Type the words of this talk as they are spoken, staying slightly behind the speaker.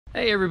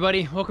Hey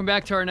everybody, welcome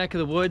back to our neck of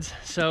the woods.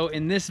 So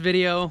in this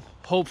video,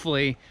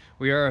 hopefully,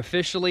 we are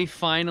officially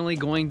finally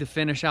going to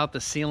finish out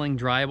the ceiling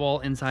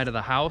drywall inside of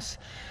the house.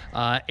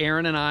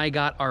 Aaron and I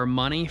got our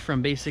money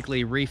from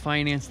basically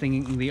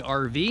refinancing the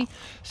RV.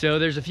 So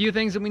there's a few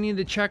things that we need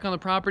to check on the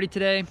property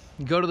today.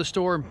 Go to the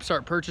store,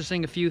 start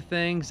purchasing a few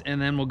things,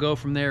 and then we'll go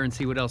from there and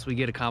see what else we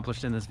get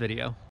accomplished in this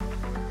video.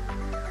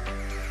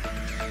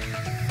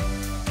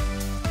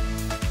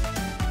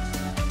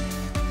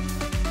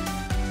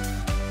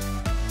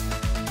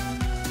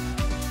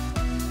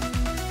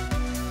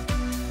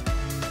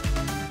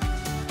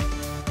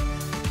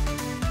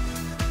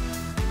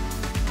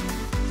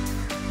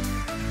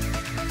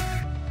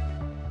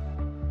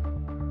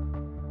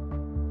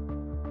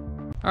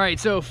 All right,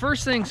 so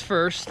first things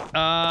first,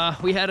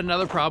 we had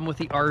another problem with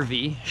the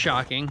RV,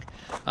 shocking.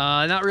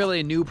 Not really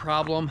a new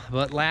problem,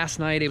 but last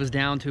night it was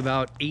down to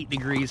about 8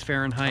 degrees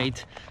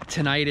Fahrenheit.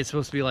 Tonight it's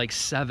supposed to be like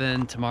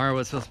 7, tomorrow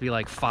it's supposed to be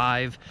like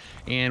 5,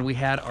 and we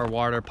had our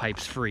water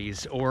pipes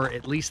freeze, or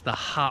at least the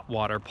hot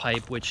water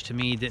pipe, which to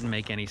me didn't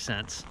make any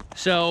sense.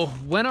 So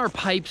when our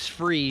pipes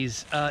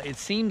freeze, it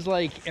seems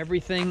like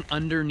everything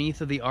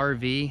underneath of the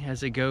RV,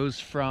 as it goes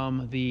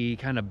from the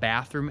kind of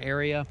bathroom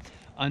area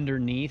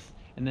underneath,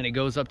 and then it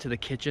goes up to the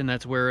kitchen,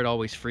 that's where it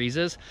always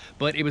freezes.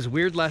 But it was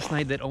weird last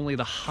night that only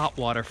the hot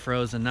water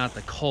froze and not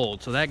the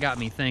cold, so that got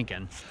me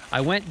thinking.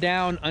 I went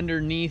down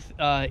underneath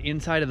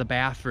inside of the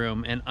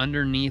bathroom and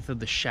underneath of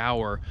the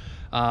shower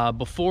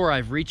before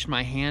I've reached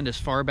my hand as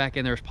far back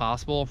in there as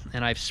possible,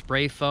 and I've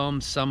spray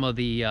foamed some of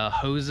the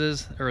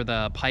hoses or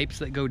the pipes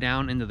that go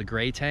down into the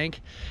gray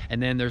tank.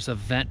 And then there's a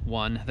vent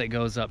one that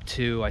goes up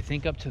to, I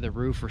think up to the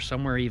roof or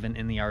somewhere even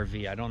in the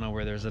RV. I don't know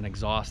where there's an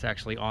exhaust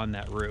actually on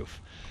that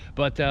roof.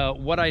 But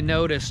what I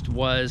noticed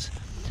was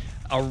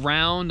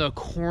around a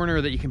corner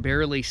that you can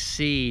barely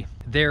see,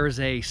 there's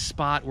a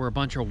spot where a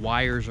bunch of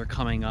wires are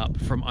coming up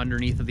from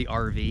underneath of the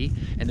RV,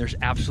 and there's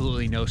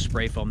absolutely no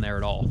spray foam there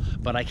at all.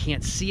 But I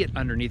can't see it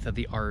underneath of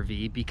the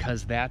RV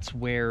because that's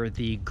where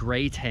the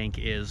gray tank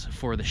is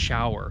for the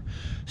shower.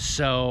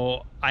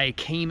 So I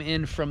came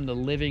in from the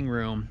living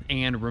room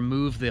and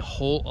removed the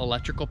whole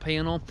electrical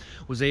panel,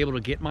 was able to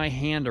get my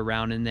hand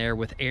around in there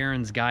with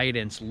Aaron's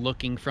guidance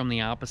looking from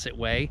the opposite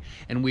way,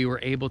 and we were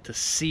able to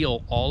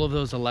seal all of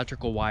those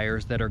electrical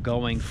wires that are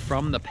going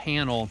from the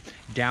panel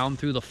down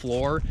through the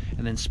floor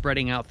and then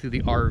spreading out through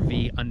the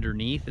RV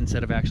underneath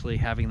instead of actually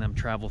having them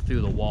travel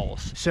through the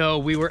walls. So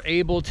we were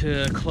able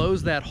to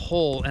close that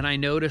hole, and I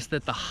noticed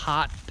that the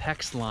hot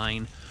PEX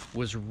line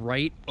was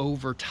right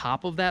over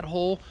top of that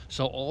hole,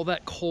 so all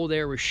that cold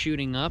air was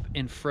shooting up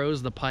and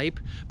froze the pipe,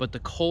 but the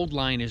cold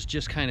line is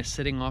just kind of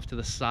sitting off to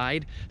the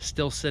side,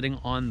 still sitting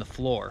on the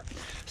floor.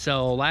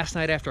 So last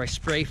night after I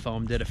spray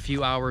foamed it, a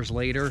few hours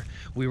later,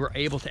 we were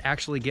able to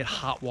actually get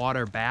hot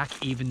water back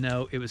even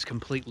though it was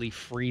completely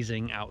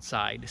freezing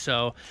outside.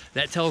 So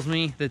that tells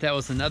me that that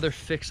was another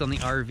fix on the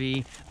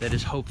RV that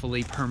is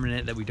hopefully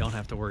permanent, that we don't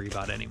have to worry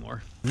about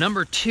anymore.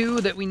 Number two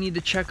that we need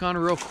to check on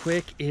real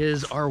quick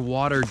is our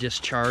water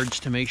discharge,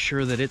 to make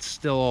sure that it's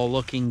still all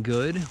looking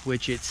good,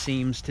 which it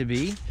seems to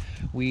be.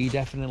 We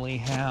definitely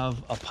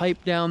have a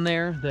pipe down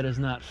there that is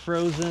not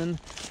frozen.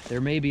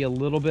 There may be a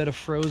little bit of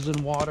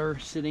frozen water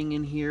sitting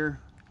in here.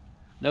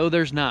 No,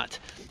 there's not.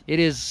 It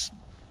is,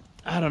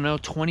 I don't know,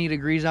 20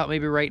 degrees out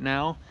maybe right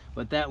now,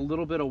 but that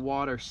little bit of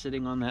water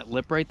sitting on that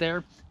lip right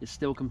there is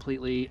still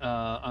completely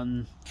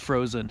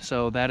unfrozen,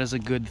 so that is a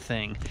good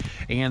thing.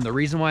 And the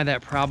reason why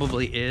that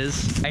probably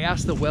is, I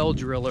asked the well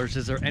drillers,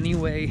 is there any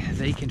way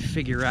they can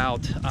figure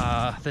out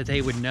that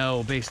they would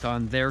know based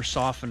on their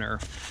softener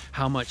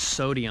how much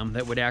sodium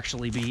that would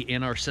actually be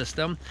in our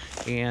system?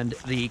 And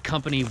the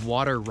company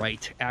Water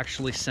Right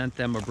actually sent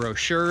them a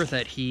brochure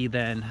that he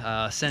then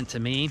sent to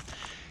me.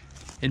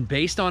 And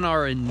based on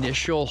our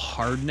initial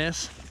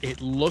hardness,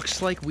 it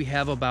looks like we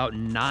have about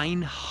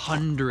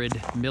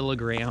 900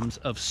 milligrams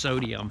of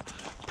sodium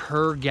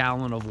per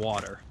gallon of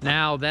water.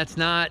 Now, that's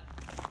not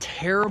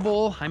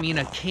terrible. I mean,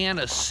 a can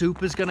of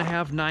soup is gonna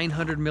have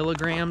 900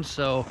 milligrams,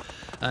 so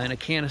and a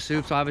can of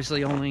soup's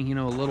obviously only, you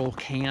know, a little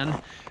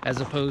can, as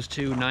opposed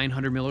to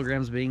 900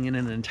 milligrams being in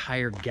an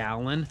entire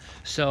gallon.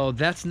 So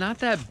that's not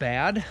that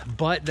bad,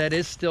 but that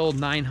is still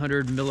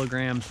 900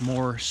 milligrams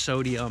more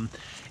sodium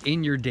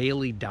in your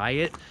daily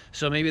diet.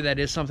 So maybe that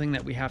is something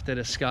that we have to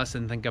discuss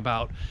and think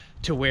about,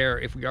 to where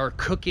if we are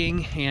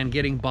cooking and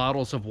getting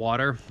bottles of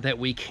water, that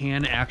we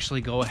can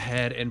actually go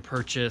ahead and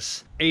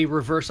purchase a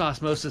reverse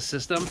osmosis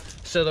system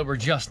so that we're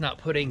just not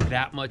putting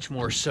that much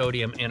more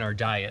sodium in our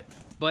diet.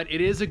 But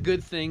it is a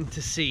good thing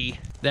to see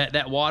that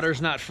that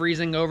water's not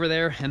freezing over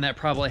there, and that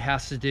probably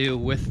has to do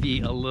with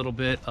a little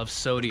bit of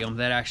sodium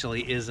that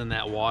actually is in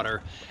that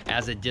water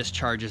as it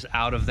discharges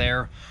out of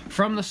there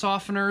from the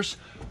softeners,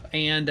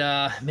 and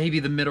maybe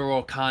the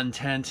mineral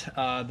content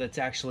that's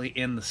actually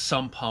in the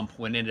sump pump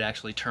when it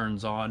actually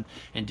turns on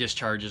and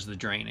discharges the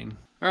draining.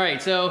 All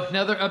right, so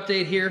another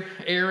update here.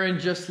 Aaron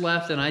just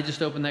left and I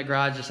just opened that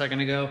garage a second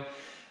ago.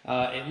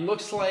 It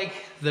looks like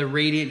the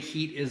radiant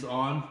heat is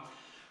on.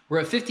 We're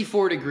at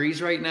 54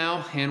 degrees right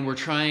now, and we're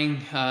trying,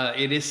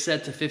 it is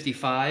set to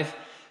 55.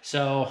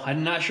 So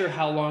I'm not sure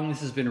how long this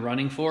has been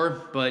running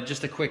for, but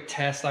just a quick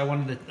test I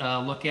wanted to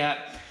look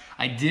at.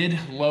 I did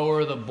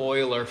lower the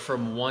boiler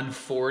from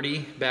 140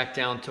 back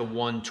down to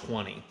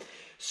 120.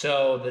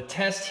 So the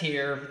test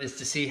here is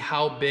to see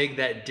how big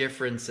that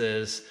difference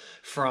is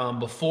from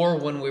before,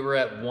 when we were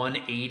at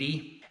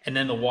 180. And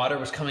then the water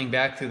was coming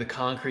back through the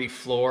concrete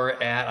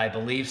floor at, I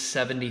believe,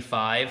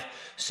 75.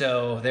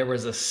 So there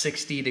was a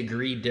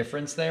 60-degree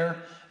difference there.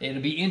 It'll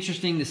be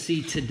interesting to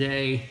see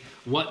today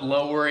what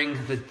lowering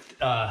the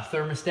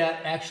thermostat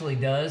actually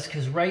does,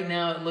 because right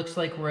now it looks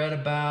like we're at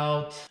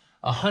about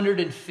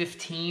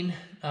 115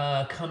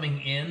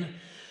 coming in.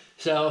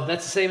 So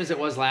that's the same as it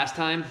was last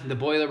time. The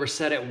boiler was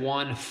set at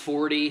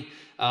 140.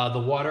 The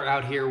water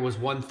out here was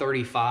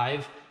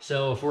 135.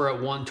 So if we're at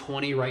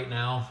 120 right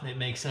now, it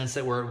makes sense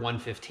that we're at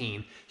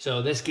 115.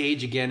 So this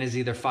gauge again is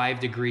either 5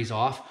 degrees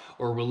off,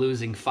 or we're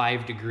losing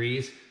 5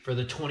 degrees for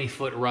the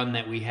 20-foot run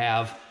that we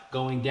have,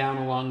 going down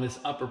along this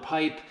upper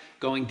pipe,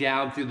 going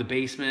down through the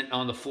basement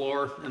on the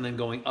floor, and then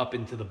going up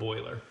into the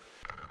boiler.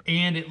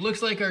 And it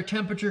looks like our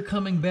temperature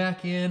coming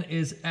back in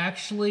is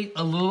actually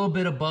a little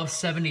bit above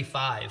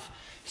 75.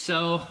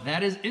 So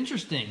that is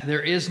interesting.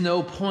 There is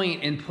no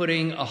point in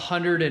putting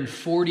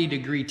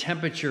 140-degree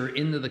temperature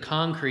into the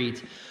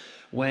concrete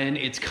when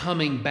it's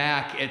coming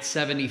back at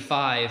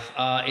 75.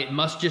 It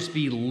must just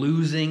be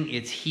losing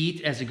its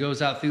heat as it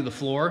goes out through the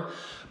floor.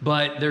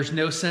 But there's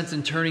no sense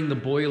in turning the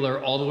boiler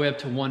all the way up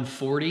to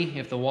 140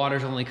 if the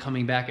water's only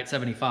coming back at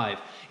 75.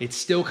 It's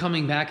still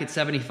coming back at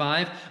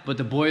 75, but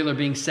the boiler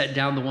being set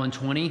down to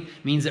 120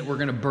 means that we're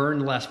gonna burn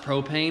less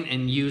propane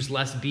and use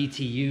less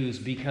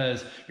BTUs,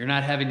 because you're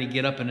not having to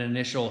get up an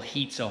initial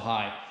heat so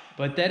high.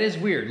 But that is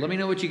weird. Let me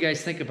know what you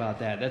guys think about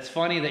that. That's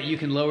funny that you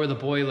can lower the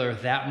boiler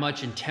that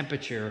much in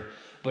temperature,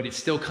 but it's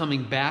still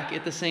coming back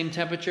at the same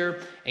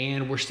temperature,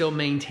 and we're still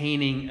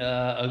maintaining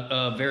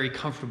a very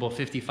comfortable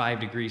 55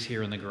 degrees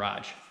here in the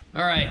garage.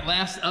 All right,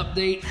 last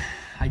update.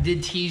 I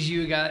did tease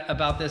you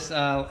about this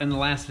in the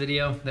last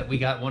video, that we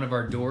got one of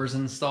our doors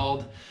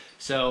installed.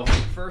 So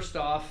first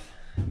off,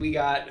 we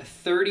got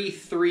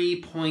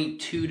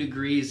 33.2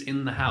 degrees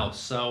in the house.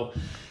 So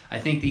I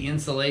think the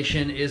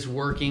insulation is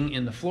working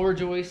in the floor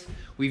joist.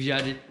 We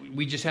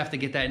just have to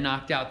get that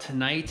knocked out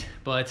tonight,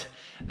 but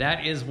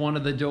that is one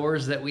of the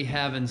doors that we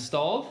have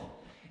installed.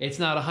 It's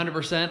not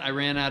 100%. I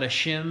ran out of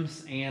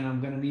shims, and I'm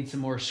gonna need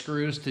some more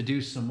screws to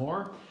do some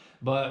more,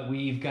 but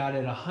we've got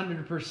it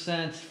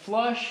 100%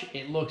 flush.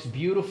 It looks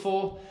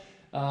beautiful.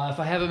 If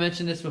I haven't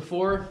mentioned this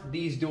before,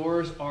 these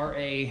doors are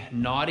a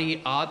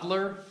Naughty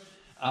Adler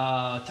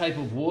type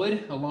of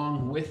wood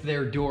along with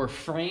their door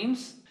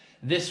frames.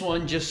 This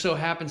one just so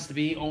happens to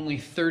be only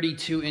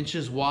 32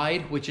 inches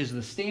wide, which is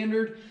the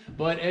standard.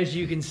 But as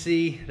you can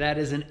see, that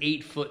is an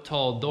 8-foot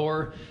tall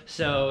door.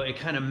 So it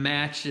kind of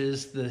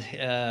matches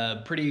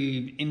the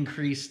pretty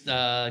increased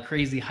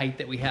crazy height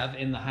that we have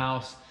in the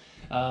house.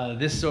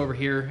 This over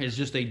here is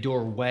just a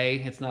doorway.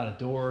 It's not a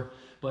door,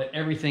 but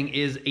everything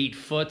is 8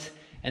 foot.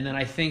 And then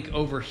I think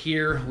over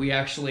here, we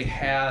actually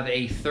have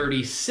a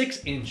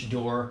 36-inch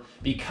door,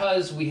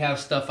 because we have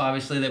stuff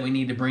obviously that we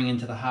need to bring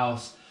into the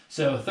house.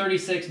 So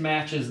 36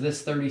 matches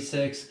this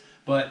 36,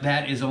 but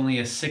that is only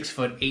a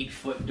 6-foot,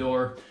 8-foot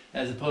door,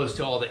 as opposed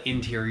to all the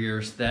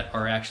interiors that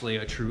are actually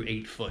a true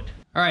 8-foot.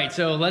 All right,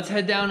 so let's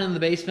head down in the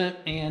basement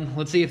and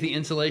let's see if the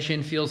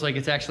insulation feels like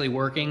it's actually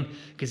working.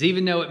 Because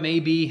even though it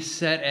may be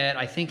set at,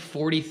 I think,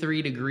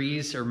 43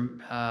 degrees or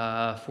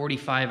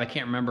 45, I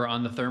can't remember,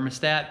 on the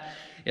thermostat,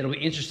 it'll be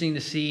interesting to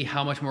see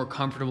how much more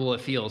comfortable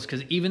it feels.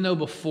 Because even though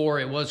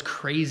before it was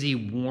crazy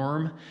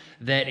warm,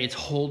 that it's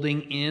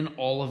holding in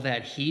all of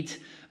that heat,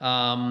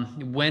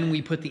 when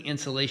we put the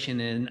insulation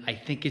in, I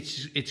think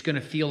it's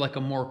gonna feel like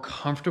a more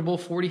comfortable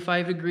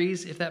 45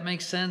 degrees, if that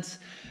makes sense.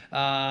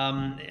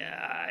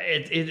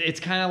 It's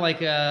kind of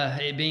like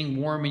it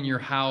being warm in your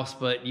house,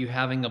 but you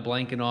having a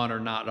blanket on or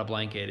not a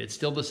blanket. It's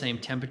still the same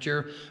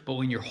temperature, but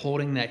when you're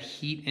holding that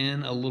heat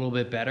in a little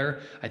bit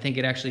better, I think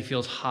it actually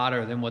feels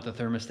hotter than what the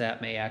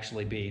thermostat may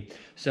actually be.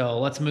 So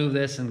let's move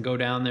this and go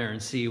down there and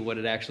see what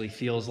it actually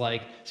feels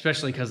like,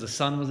 especially because the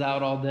sun was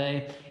out all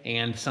day,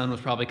 and the sun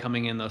was probably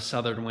coming in those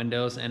southern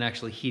windows and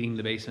actually heating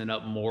the basement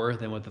up more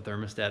than what the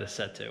thermostat is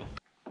set to.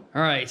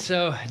 All right,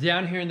 so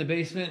down here in the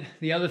basement,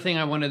 the other thing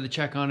I wanted to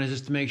check on is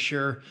just to make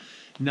sure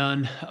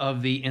none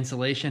of the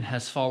insulation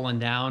has fallen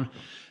down.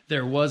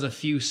 There was a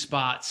few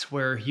spots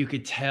where you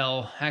could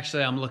tell,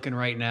 actually I'm looking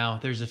right now,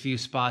 there's a few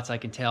spots I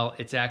can tell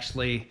it's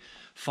actually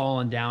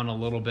fallen down a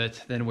little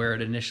bit than where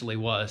it initially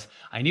was.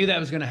 I knew that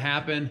was gonna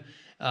happen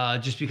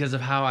just because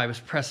of how I was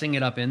pressing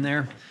it up in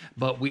there,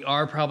 but we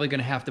are probably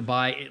gonna have to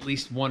buy at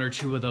least 1 or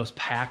 2 of those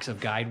packs of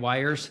guide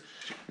wires.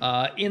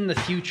 In the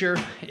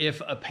future,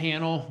 if a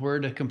panel were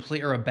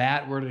to or a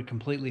bat were to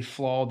completely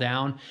fall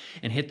down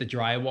and hit the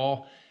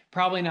drywall,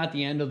 probably not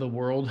the end of the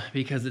world,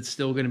 because it's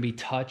still gonna be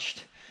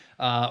touched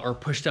or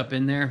pushed up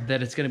in there,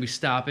 that it's gonna be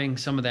stopping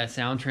some of that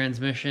sound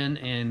transmission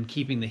and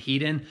keeping the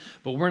heat in.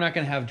 But we're not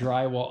gonna have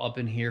drywall up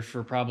in here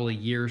for probably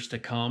years to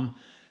come.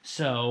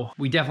 So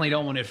we definitely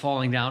don't want it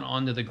falling down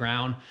onto the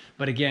ground.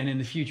 But again, in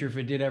the future, if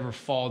it did ever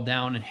fall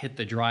down and hit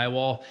the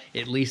drywall,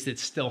 at least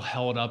it's still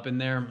held up in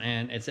there,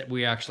 and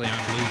we actually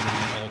aren't losing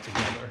it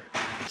altogether.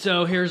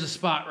 So here's a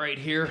spot right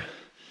here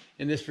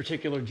in this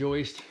particular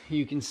joist.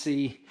 You can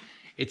see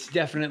it's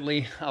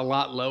definitely a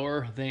lot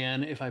lower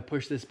than if I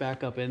push this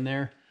back up in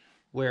there,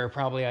 where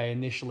probably I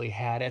initially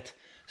had it.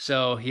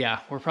 So yeah,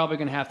 we're probably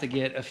gonna have to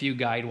get a few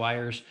guide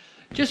wires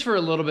just for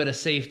a little bit of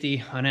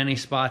safety on any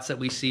spots that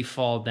we see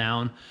fall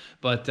down.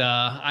 But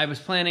I was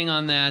planning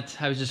on that.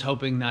 I was just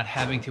hoping not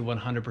having to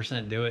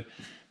 100% do it.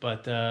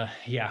 But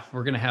yeah,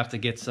 we're gonna have to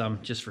get some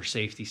just for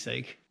safety's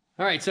sake.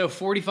 All right, so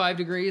 45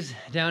 degrees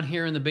down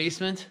here in the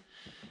basement.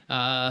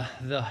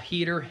 The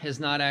heater is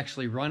not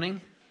actually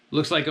running.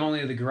 Looks like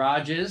only the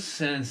garage is,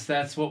 since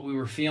that's what we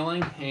were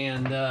feeling,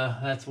 and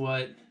that's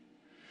what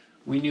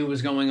we knew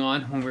was going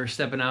on when we were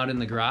stepping out in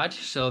the garage,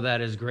 so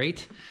that is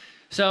great.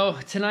 So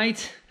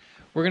tonight,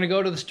 we're gonna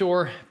go to the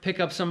store, pick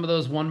up some of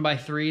those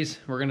 1x3s.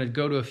 We're gonna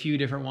go to a few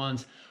different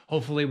ones.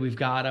 Hopefully we've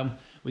got them.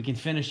 We can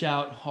finish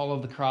out all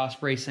of the cross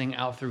bracing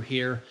out through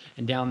here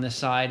and down this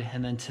side.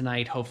 And then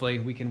tonight, hopefully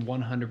we can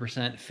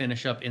 100%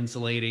 finish up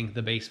insulating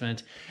the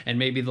basement. And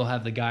maybe they'll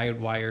have the guide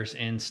wires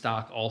in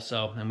stock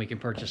also, and we can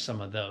purchase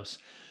some of those.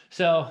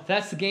 So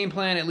that's the game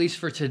plan, at least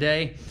for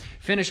today.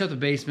 Finish up the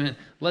basement.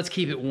 Let's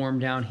keep it warm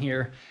down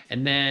here.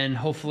 And then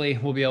hopefully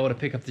we'll be able to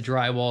pick up the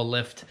drywall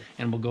lift,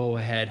 and we'll go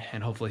ahead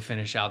and hopefully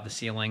finish out the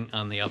ceiling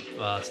on the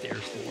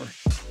upstairs floor.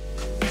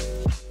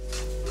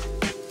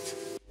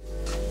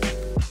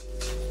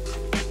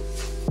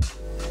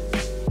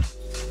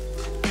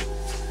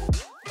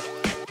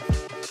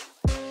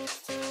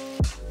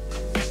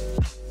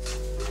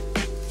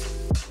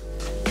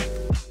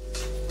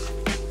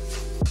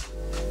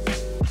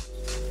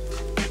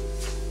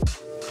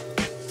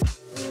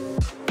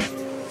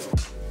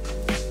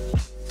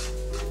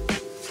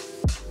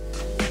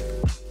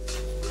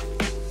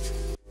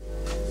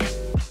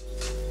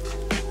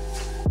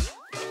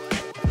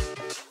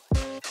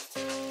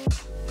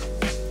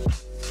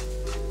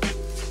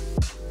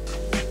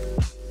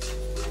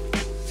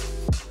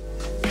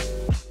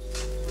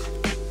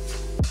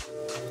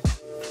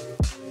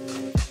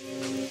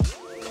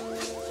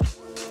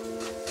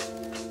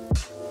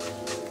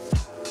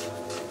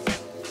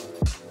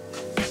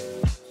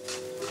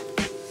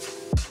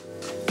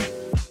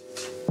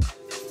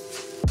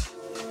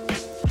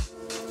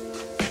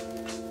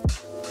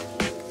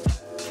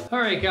 All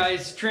right,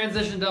 guys,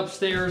 transitioned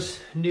upstairs,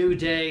 new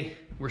day.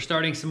 We're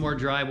starting some more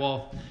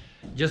drywall.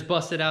 Just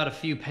busted out a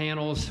few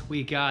panels.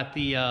 We got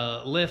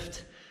the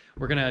lift.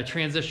 We're gonna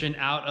transition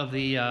out of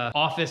the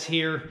office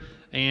here,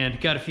 and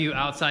got a few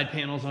outside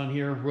panels on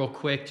here real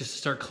quick, just to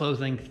start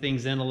closing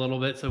things in a little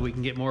bit so we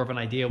can get more of an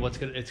idea of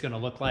what it's gonna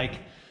look like.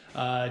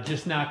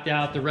 Just knocked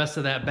out the rest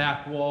of that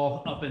back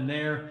wall up in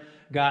there.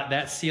 Got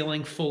that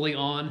ceiling fully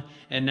on,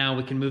 and now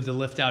we can move the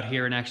lift out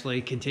here and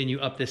actually continue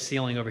up this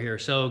ceiling over here.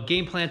 So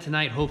game plan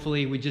tonight,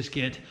 hopefully we just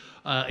get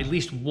at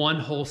least one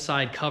whole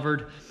side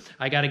covered.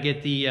 I gotta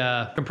get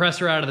the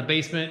compressor out of the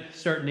basement,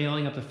 start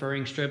nailing up the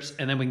furring strips,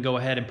 and then we can go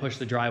ahead and push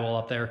the drywall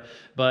up there.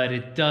 But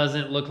it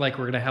doesn't look like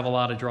we're gonna have a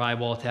lot of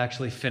drywall to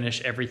actually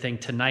finish everything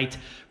tonight,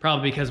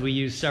 probably because we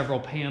used several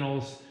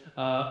panels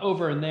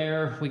over in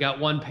there. We got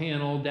one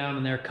panel down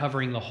in there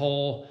covering the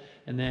hole.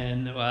 And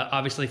then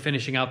obviously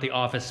finishing out the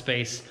office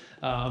space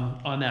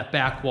on that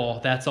back wall,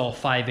 that's all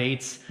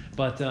 5/8.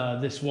 But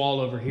this wall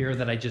over here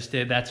that I just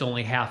did, that's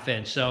only 1/2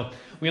 inch. So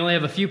we only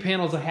have a few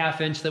panels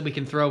 1/2 inch that we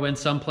can throw in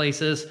some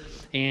places.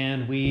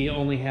 And we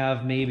only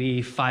have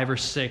maybe 5 or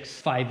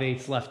 6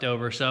 5/8 left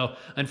over. So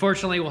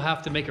unfortunately, we'll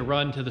have to make a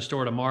run to the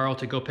store tomorrow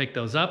to go pick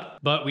those up.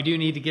 But we do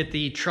need to get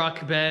the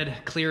truck bed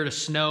clear to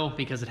snow,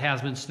 because it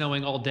has been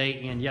snowing all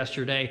day and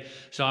yesterday.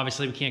 So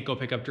obviously we can't go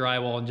pick up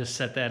drywall and just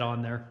set that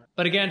on there.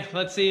 But again,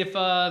 let's see if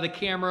the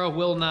camera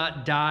will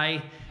not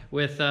die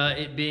with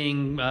it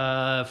being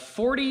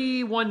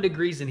 41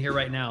 degrees in here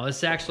right now.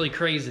 It's actually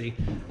crazy.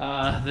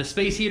 The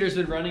space heater's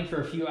been running for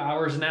a few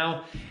hours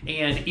now,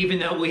 and even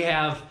though we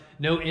have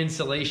no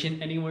insulation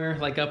anywhere,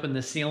 like up in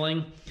the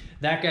ceiling,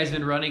 that guy's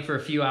been running for a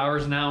few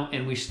hours now,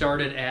 and we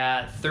started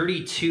at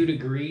 32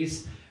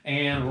 degrees,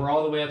 and we're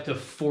all the way up to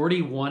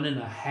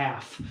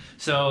 41.5.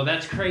 So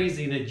that's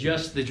crazy that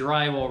just the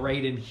drywall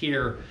right in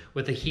here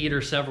with the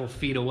heater several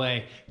feet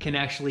away can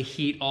actually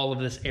heat all of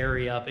this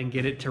area up and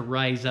get it to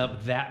rise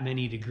up that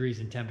many degrees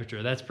in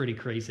temperature. That's pretty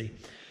crazy.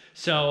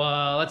 So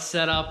let's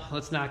set up,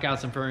 let's knock out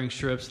some furring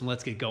strips, and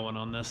let's get going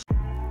on this.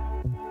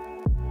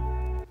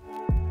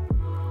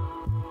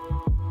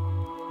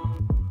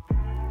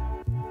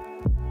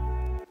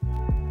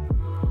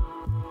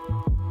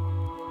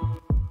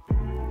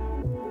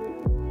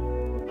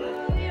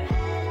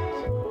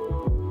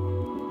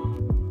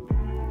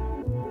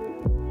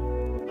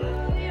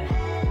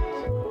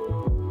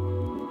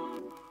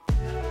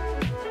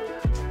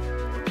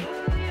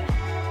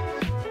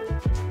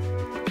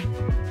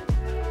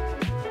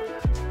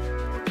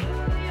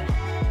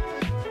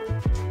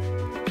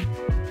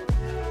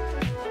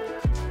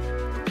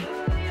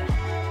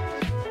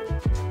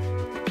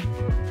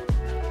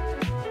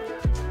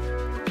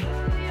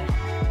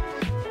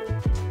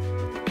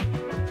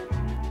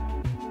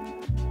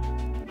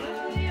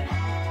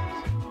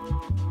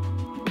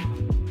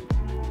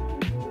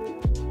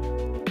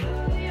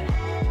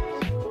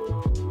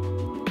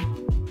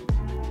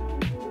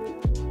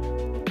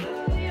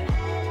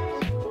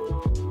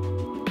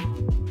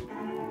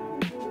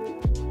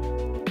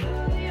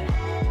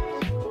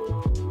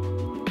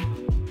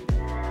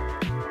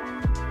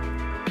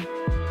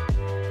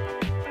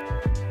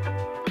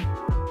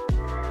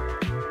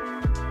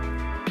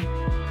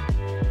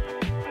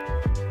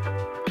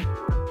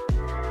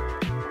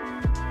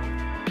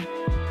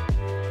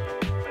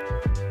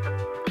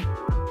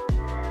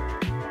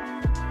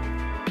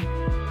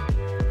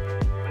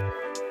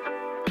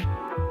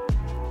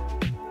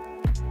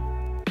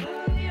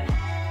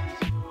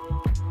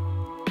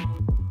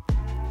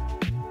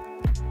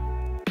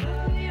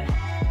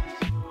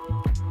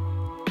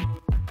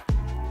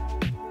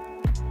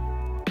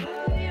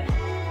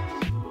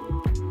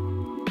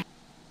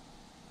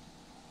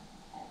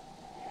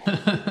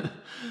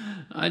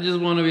 just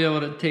want to be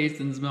able to taste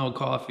and smell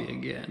coffee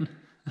again.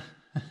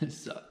 It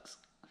sucks.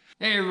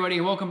 Hey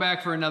everybody, welcome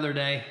back for another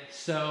day.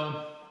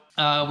 So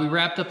we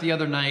wrapped up the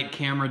other night,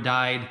 camera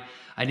died.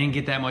 I didn't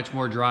get that much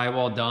more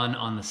drywall done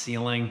on the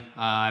ceiling.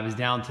 I was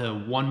down to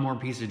one more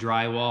piece of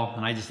drywall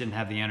and I just didn't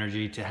have the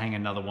energy to hang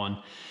another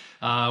one.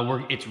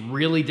 It's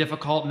really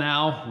difficult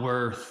now.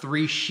 We're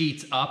 3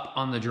 sheets up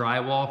on the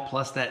drywall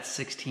plus that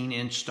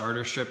 16-inch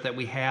starter strip that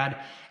we had,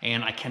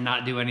 and I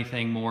cannot do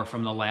anything more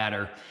from the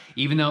ladder.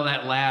 Even though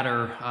that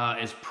ladder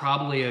is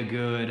probably a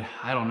good,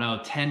 I don't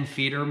know, 10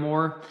 feet or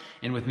more,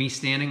 and with me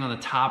standing on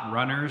the top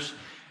runners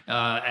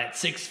at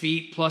 6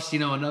 feet plus, you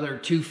know, another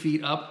 2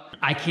 feet up,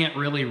 I can't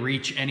really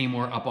reach any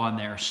more up on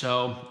there.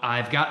 So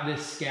I've got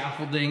this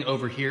scaffolding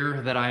over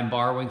here that I'm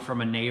borrowing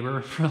from a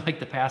neighbor for like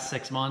the past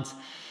 6 months.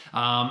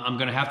 I'm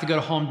gonna have to go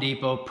to Home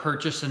Depot,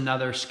 purchase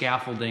another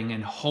scaffolding,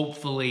 and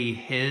hopefully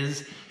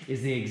his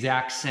is the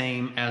exact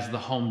same as the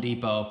Home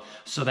Depot,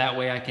 so that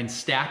way I can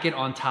stack it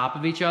on top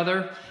of each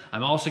other.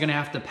 I'm also gonna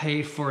have to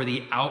pay for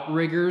the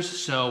outriggers,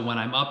 so when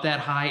I'm up that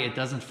high, it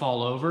doesn't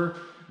fall over,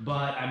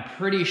 but I'm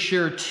pretty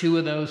sure 2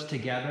 of those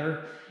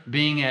together,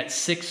 being at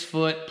 6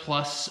 foot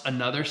plus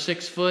another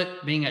 6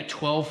 foot, being at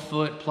 12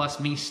 foot plus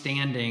me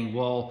standing,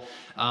 well,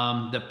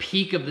 the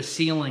peak of the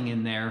ceiling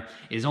in there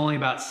is only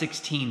about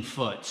 16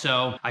 foot.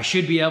 So I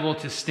should be able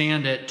to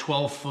stand at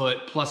 12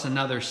 foot plus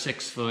another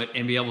 6 foot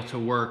and be able to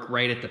work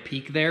right at the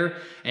peak there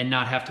and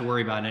not have to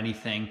worry about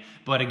anything.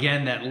 But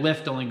again, that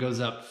lift only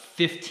goes up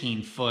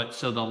 15 foot.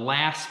 So the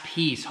last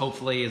piece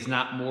hopefully is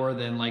not more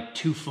than like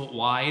 2 foot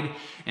wide,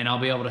 and I'll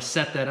be able to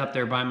set that up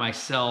there by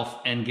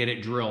myself and get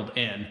it drilled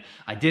in.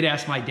 I did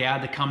ask my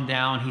dad to come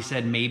down. He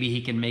said maybe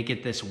he can make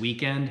it this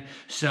weekend.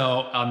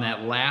 So on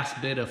that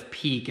last bit of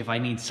peak, if I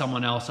need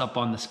someone else up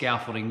on the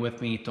scaffolding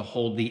with me to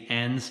hold the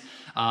ends,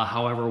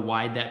 however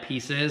wide that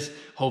piece is,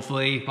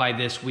 hopefully by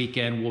this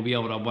weekend we'll be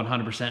able to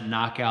 100%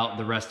 knock out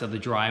the rest of the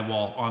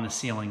drywall on the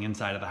ceiling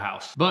inside of the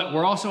house. But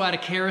we're also out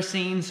of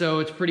kerosene, so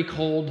it's pretty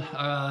cold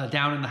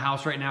down in the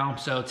house right now.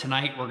 So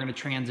tonight we're gonna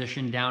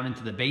transition down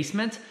into the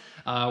basement.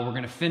 We're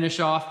gonna finish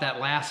off that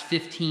last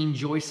 15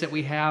 joists that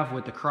we have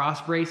with the cross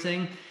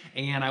bracing,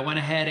 and I went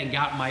ahead and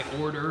got my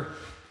order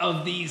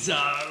of these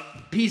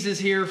pieces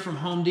here from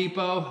Home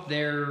Depot.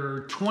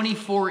 They're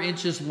 24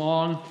 inches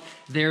long.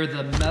 They're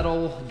the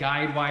metal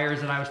guide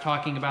wires that I was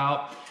talking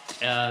about.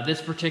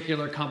 This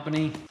particular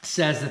company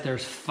says that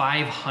there's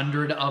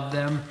 500 of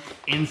them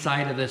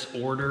inside of this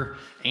order,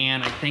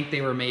 and I think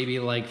they were maybe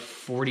like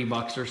 40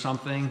 bucks or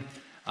something.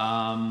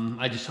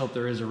 I just hope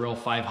there is a real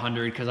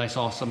 500, because I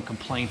saw some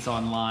complaints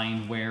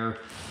online where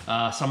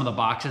some of the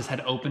boxes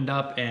had opened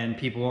up and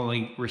people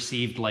only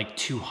received like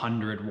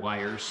 200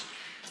 wires.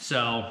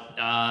 So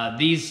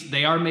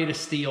they are made of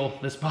steel.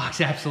 This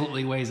box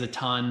absolutely weighs a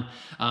ton.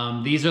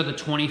 These are the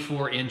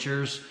 24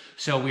 inchers.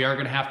 So we are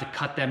gonna have to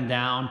cut them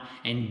down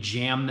and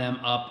jam them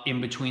up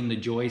in between the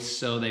joists,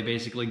 so they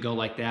basically go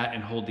like that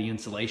and hold the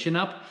insulation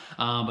up.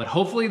 But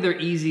hopefully they're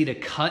easy to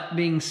cut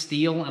being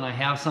steel, and I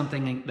have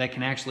something that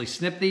can actually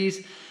snip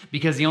these,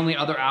 because the only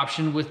other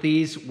option with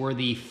these were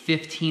the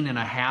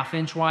 15.5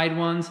 inch wide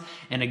ones.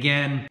 And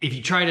again, if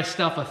you try to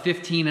stuff a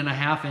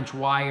 15.5 inch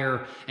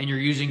wire and you're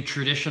using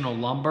traditional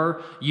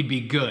lumber, you'd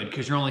be good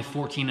because you're only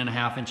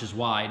 14.5 inches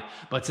wide.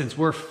 But since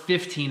we're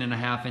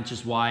 15.5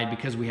 inches wide,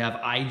 because we have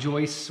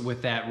I-joists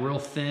with that real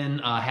thin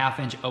 1/2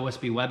 inch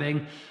OSB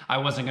webbing, I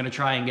wasn't gonna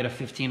try and get a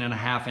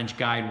 15.5 inch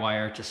guide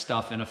wire to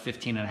stuff in a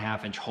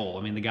 15.5 inch hole.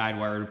 I mean, the guide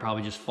wire would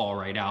probably just fall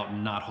right out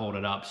and not hold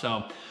it up.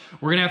 So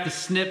we're gonna have to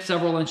snip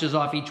several inches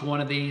off each one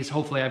of these.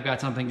 Hopefully I've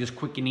got something just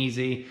quick and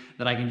easy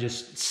that I can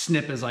just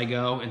snip as I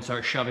go and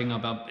start shoving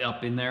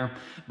up in there.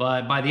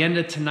 But by the end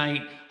of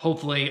tonight,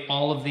 hopefully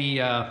all of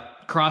the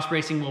cross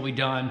bracing will be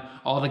done.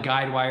 All the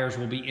guide wires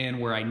will be in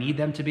where I need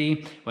them to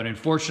be. But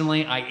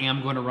unfortunately, I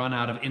am going to run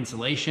out of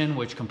insulation,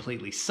 which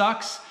completely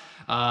sucks.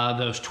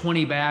 Those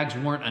 20 bags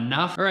weren't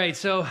enough. All right,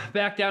 so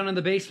back down in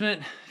the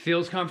basement,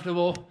 feels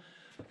comfortable.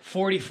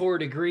 44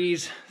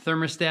 degrees,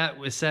 thermostat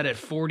was set at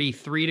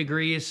 43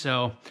 degrees,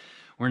 so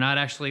we're not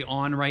actually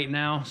on right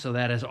now, so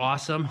that is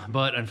awesome.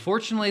 But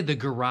unfortunately, the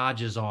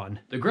garage is on.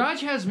 The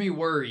garage has me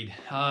worried.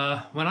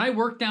 When I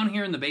work down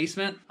here in the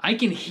basement, I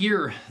can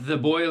hear the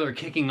boiler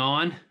kicking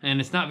on, and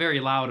it's not very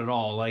loud at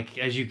all. Like,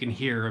 as you can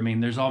hear, I mean,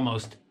 there's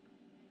almost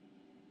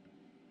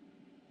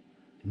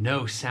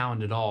no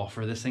sound at all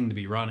for this thing to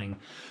be running.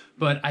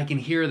 But I can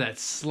hear that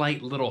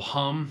slight little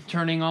hum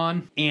turning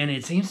on, and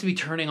it seems to be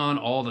turning on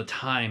all the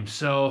time.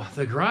 So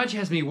the garage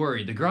has me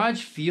worried. The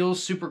garage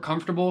feels super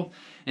comfortable,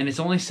 and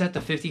it's only set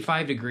to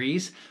 55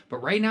 degrees,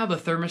 but right now the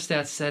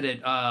thermostat's set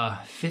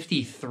at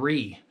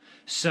 53.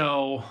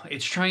 So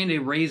it's trying to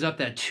raise up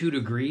that 2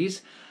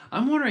 degrees.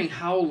 I'm wondering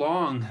how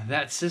long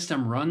that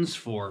system runs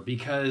for,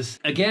 because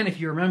again, if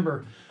you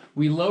remember,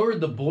 we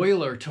lowered the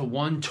boiler to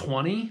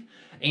 120,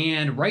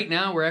 and right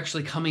now we're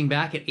actually coming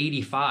back at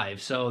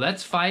 85. So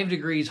that's 5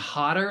 degrees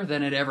hotter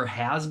than it ever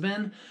has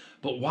been.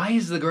 But why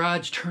is the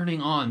garage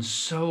turning on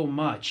so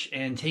much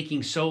and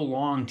taking so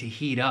long to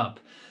heat up?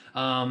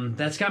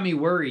 That's got me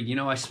worried. You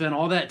know, I spent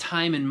all that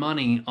time and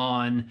money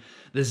on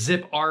the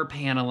zip R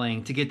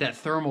paneling to get that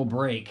thermal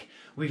break.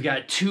 We've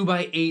got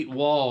 2x8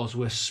 walls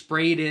with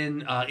sprayed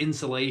in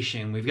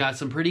insulation. We've got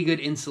some pretty good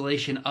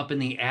insulation up in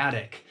the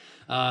attic.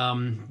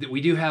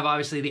 We do have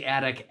obviously the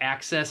attic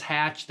access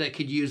hatch that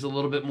could use a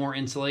little bit more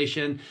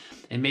insulation,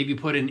 and maybe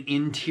put an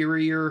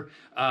interior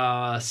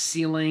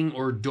ceiling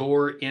or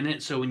door in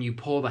it, so when you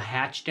pull the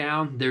hatch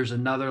down, there's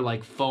another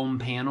like foam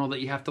panel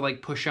that you have to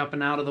like push up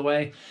and out of the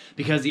way.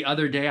 Because the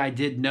other day I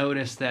did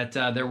notice that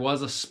there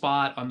was a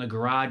spot on the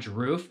garage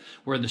roof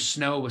where the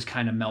snow was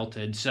kind of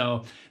melted,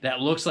 so that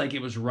looks like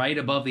it was right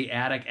above the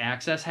attic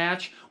access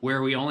hatch,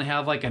 where we only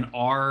have like an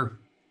R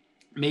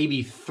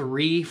maybe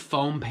 3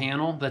 foam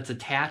panel that's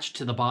attached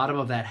to the bottom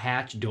of that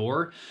hatch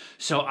door.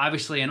 So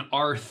obviously an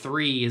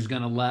R3 is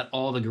going to let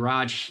all the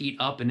garage heat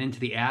up and into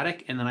the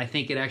attic, and then I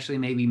think it actually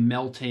may be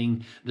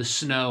melting the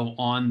snow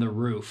on the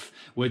roof,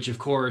 which of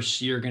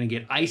course you're going to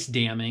get ice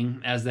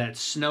damming as that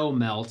snow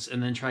melts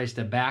and then tries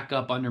to back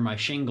up under my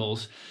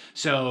shingles.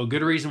 So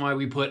good reason why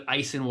we put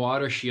ice and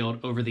water shield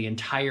over the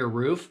entire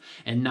roof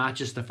and not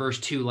just the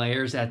first 2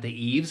 layers at the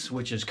eaves,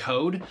 which is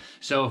code.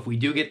 So if we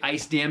do get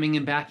ice damming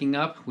and backing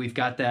up, we've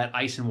got that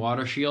ice and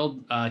water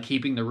shield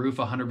keeping the roof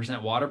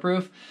 100%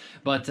 waterproof.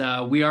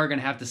 But we are going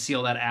to have to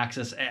seal that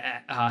access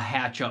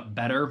hatch up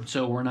better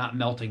so we're not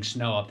melting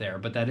snow up there.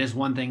 But that is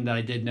one thing that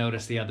I did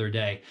notice the other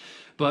day.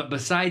 But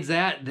besides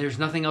that, there's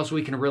nothing else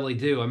we can really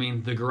do. I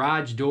mean, the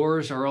garage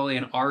doors are only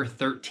an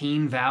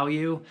R13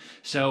 value,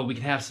 so we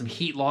can have some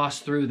heat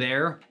loss through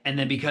there. And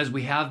then because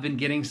we have been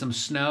getting some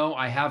snow,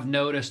 I have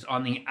noticed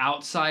on the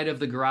outside of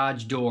the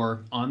garage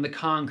door, on the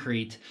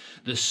concrete,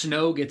 the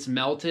snow gets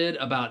melted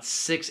about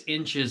 6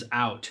 inches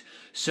out.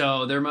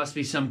 So there must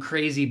be some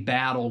crazy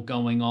battle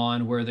going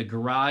on where the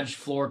garage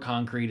floor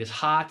concrete is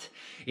hot.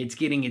 It's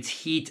getting its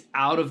heat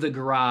out of the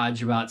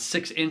garage about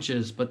 6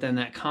 inches, but then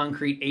that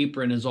concrete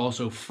apron is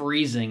also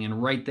freezing,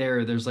 and right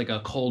there's like a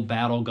cold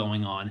battle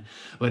going on.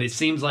 But it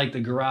seems like the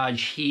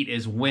garage heat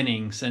is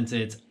winning since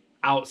it's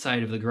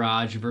outside of the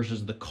garage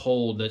versus the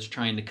cold that's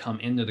trying to come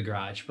into the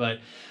garage. But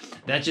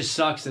that just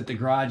sucks that the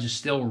garage is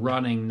still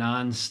running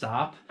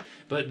non-stop.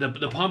 But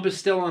the pump is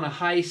still on a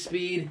high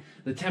speed.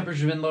 The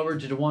temperature's been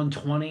lowered to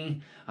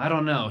 120. I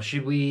don't know.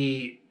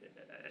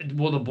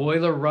 Will the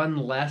boiler run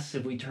less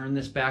if we turn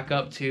this back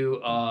up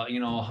to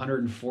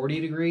 140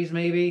 degrees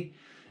maybe,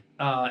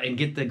 and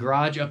get the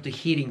garage up to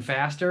heating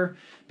faster?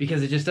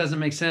 Because it just doesn't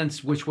make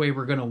sense which way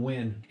we're gonna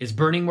win. Is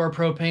burning more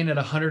propane at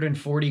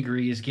 140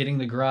 degrees getting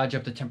the garage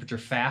up to temperature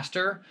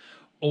faster,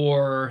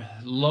 or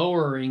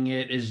lowering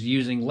it is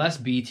using less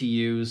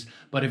BTUs,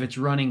 but if it's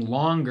running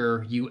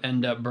longer, you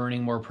end up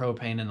burning more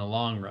propane in the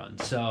long run?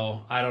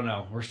 So I don't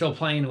know. We're still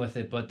playing with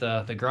it, but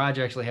the garage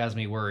actually has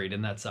me worried,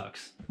 and that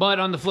sucks. But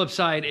on the flip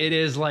side, it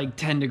is like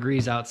 10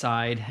 degrees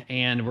outside,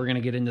 and we're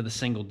gonna get into the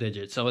single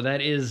digits. So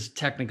that is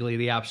technically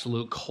the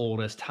absolute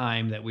coldest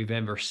time that we've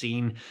ever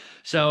seen.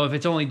 So if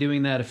it's only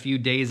doing that a few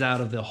days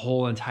out of the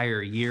whole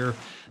entire year,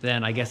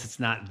 then I guess it's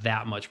not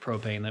that much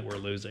propane that we're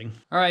losing.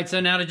 All right, so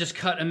now to just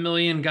cut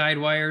 1,000,000 guide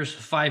wires,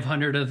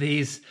 500 of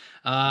these.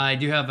 I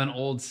do have an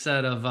old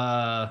set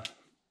of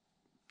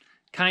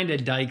kind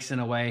of dikes in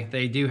a way.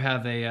 They do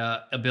have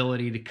a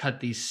ability to cut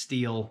these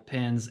steel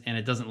pins, and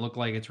it doesn't look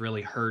like it's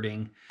really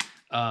hurting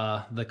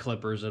the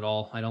clippers at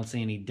all. I don't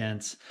see any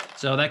dents.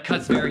 So that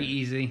cuts very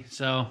easy.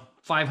 So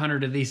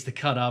 500 of these to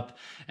cut up,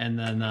 and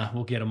then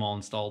we'll get them all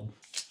installed.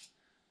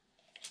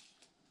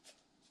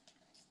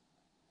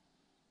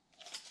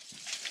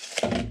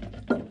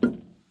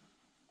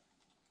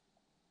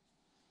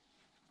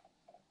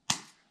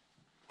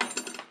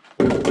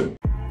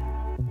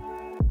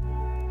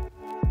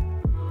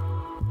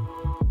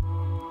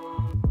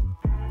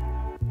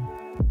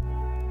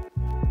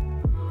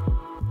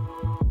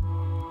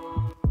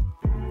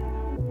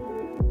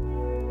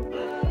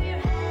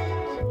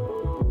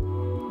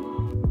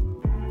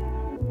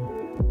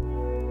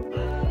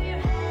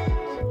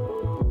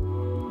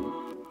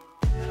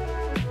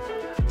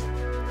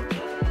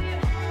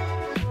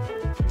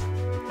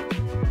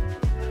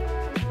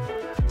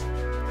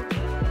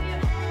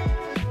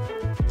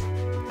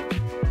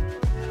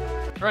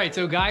 All right,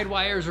 so guide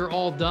wires are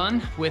all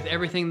done with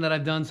everything that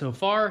I've done so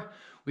far.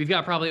 We've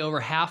got probably over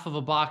half of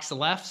a box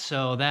left,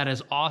 so that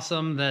is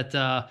awesome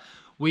that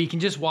we can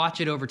just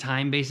watch it over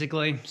time,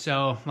 basically.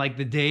 So like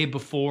the day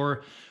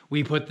before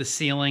we put the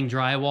ceiling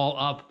drywall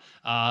up,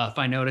 if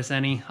I notice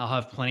any, I'll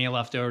have plenty of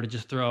left over to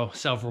just throw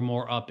several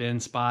more up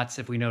in spots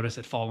if we notice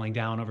it falling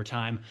down over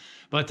time.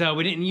 But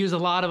we didn't use a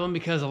lot of them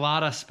because a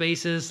lot of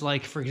spaces,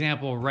 like for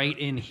example, right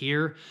in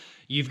here,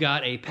 you've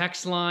got a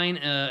PEX line,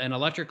 an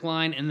electric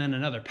line, and then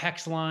another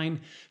PEX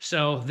line.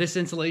 So this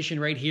insulation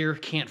right here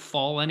can't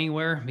fall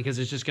anywhere because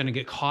it's just gonna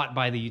get caught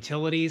by the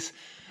utilities.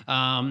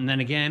 And then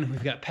again,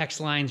 we've got PEX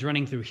lines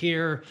running through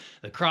here.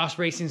 The cross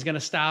bracing is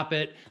gonna stop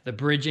it. The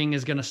bridging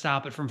is gonna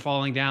stop it from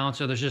falling down.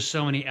 So there's just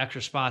so many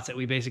extra spots that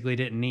we basically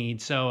didn't need.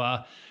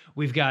 So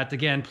We've got,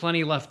 again,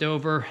 plenty left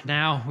over.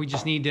 Now we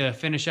just need to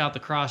finish out the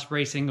cross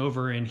bracing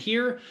over in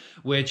here,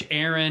 which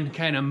Aaron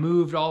kind of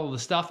moved all of the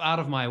stuff out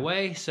of my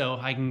way, so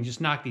I can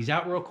just knock these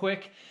out real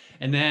quick.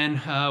 And then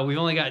we've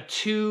only got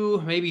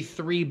 2, maybe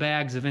 3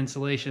 bags of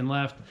insulation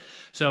left.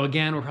 So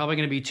again, we're probably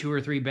gonna be 2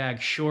 or 3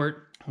 bags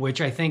short, which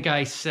I think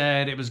I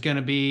said it was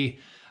gonna be,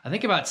 I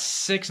think about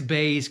 6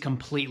 bays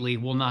completely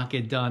will not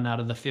get done out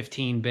of the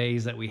 15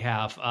 bays that we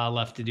have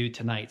left to do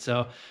tonight.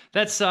 So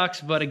that sucks,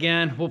 but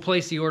again, we'll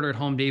place the order at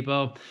Home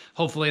Depot.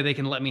 Hopefully they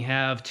can let me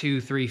have 2,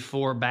 3,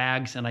 4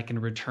 bags and I can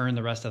return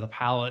the rest of the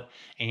pallet,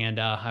 and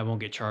I won't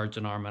get charged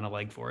an arm and a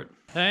leg for it.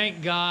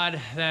 Thank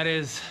God that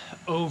is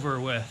over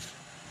with.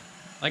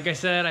 Like I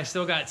said, I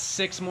still got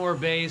 6 more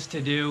bays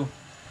to do,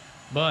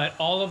 but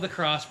all of the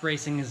cross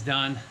bracing is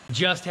done.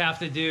 Just have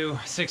to do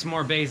 6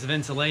 more bays of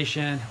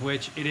insulation,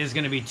 which it is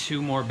gonna be 2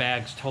 more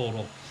bags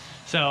total.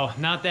 So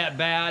not that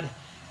bad,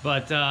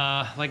 but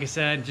like I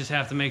said, just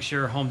have to make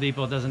sure Home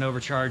Depot doesn't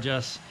overcharge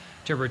us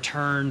to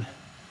return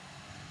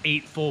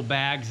 8 full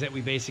bags that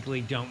we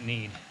basically don't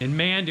need. And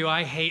man, do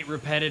I hate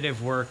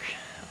repetitive work.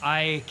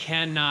 I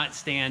cannot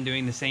stand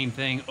doing the same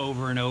thing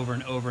over and over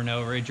and over and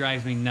over. It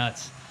drives me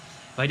nuts.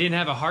 If I didn't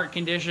have a heart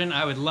condition,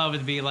 I would love it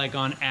to be like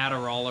on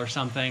Adderall or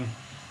something,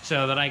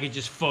 so that I could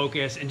just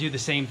focus and do the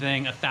same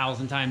thing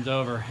 1,000 times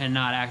over and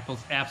not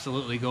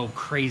absolutely go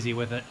crazy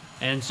with it.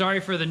 And sorry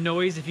for the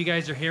noise if you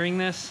guys are hearing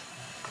this.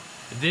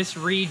 This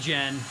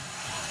regen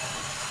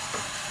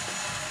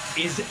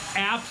is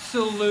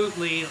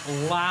absolutely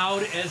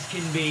loud as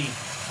can be.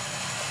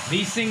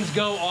 These things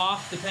go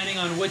off depending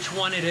on which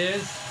one it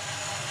is.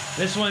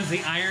 This one's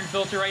the iron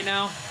filter right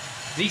now.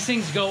 These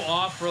things go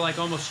off for like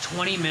almost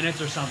 20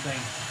 minutes or something.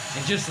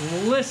 And just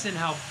listen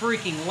how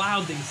freaking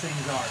loud these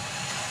things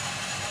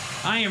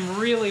are. I am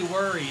really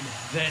worried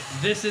that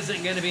this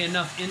isn't gonna be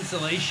enough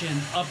insulation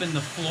up in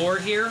the floor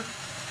here,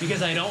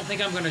 because I don't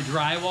think I'm gonna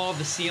drywall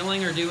the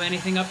ceiling or do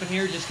anything up in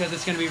here, just because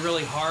it's gonna be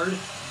really hard,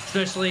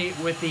 especially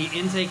with the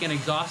intake and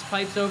exhaust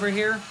pipes over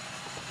here.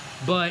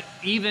 But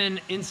even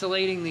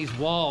insulating these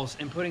walls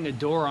and putting a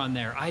door on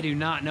there, I do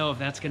not know if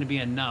that's gonna be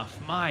enough.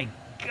 My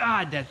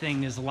God, that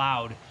thing is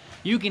loud.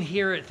 You can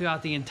hear it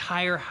throughout the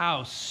entire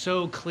house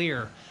so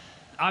clear.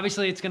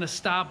 Obviously, it's gonna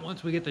stop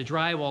once we get the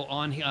drywall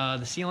on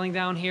the ceiling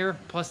down here,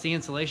 plus the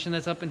insulation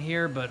that's up in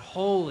here, but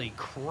holy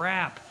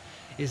crap,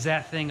 is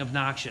that thing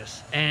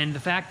obnoxious. And the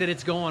fact that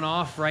it's going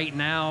off right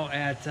now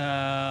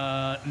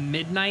at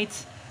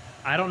midnight,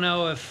 I don't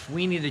know if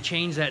we need to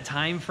change that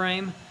time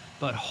frame,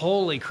 but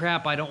holy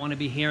crap, I don't wanna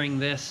be hearing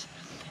this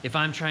if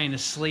I'm trying to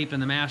sleep in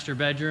the master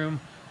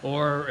bedroom,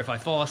 or if I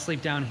fall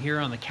asleep down here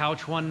on the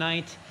couch one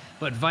night.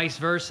 But vice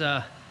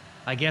versa,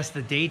 I guess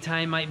the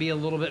daytime might be a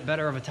little bit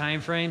better of a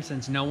time frame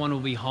since no one will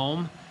be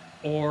home,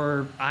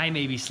 or I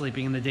may be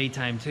sleeping in the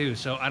daytime too.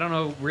 So I don't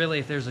know really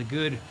if there's a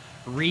good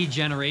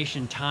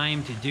regeneration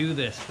time to do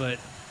this, but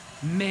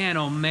man,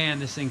 oh man,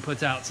 this thing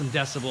puts out some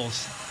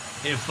decibels.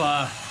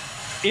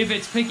 If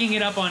it's picking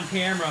it up on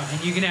camera,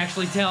 and you can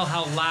actually tell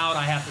how loud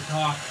I have to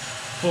talk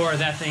for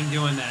that thing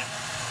doing that.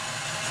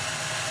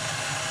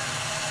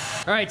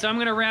 All right, so I'm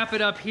gonna wrap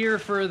it up here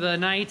for the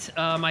night.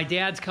 My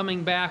dad's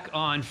coming back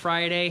on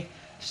Friday,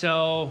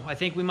 so I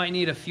think we might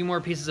need a few more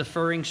pieces of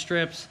furring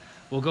strips.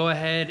 We'll go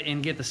ahead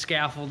and get the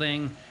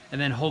scaffolding, and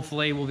then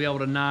hopefully we'll be able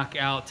to knock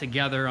out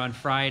together on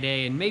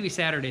Friday, and maybe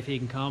Saturday if he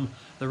can come,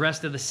 the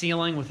rest of the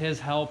ceiling with his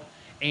help,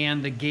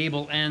 and the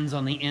gable ends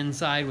on the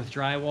inside with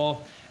drywall,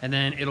 and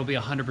then it'll be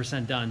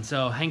 100% done.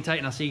 So hang tight,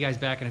 and I'll see you guys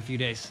back in a few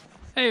days.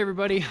 Hey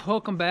everybody,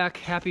 welcome back.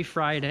 Happy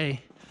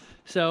Friday.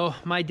 So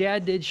my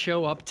dad did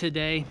show up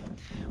today.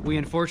 We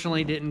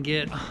unfortunately didn't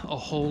get a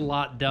whole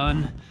lot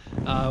done.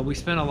 We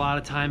spent a lot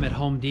of time at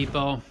Home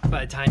Depot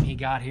by the time he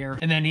got here.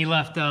 And then he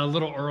left a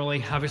little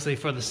early, obviously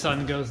before the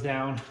sun goes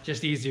down.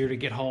 Just easier to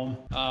get home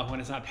when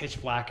it's not pitch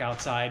black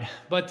outside.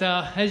 But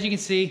as you can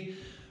see,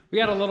 we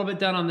got a little bit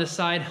done on this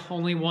side,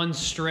 only 1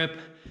 strip.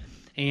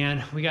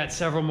 And we got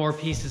several more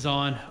pieces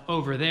on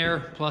over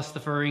there, plus the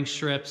furring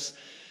strips.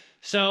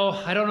 So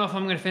I don't know if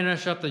I'm gonna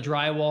finish up the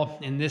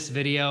drywall in this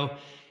video.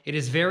 It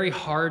is very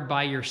hard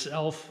by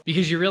yourself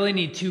because you really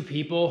need 2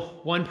 people,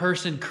 1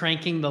 person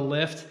cranking the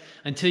lift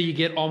until you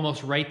get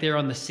almost right there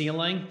on the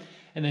ceiling,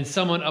 and then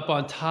someone up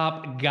on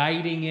top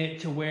guiding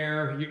it to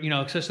where, you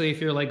know, especially if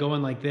you're like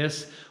going like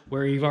this,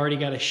 where you've already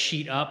got a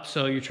sheet up,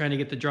 so you're trying to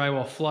get the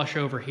drywall flush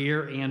over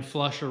here and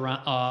flush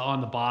around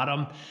on the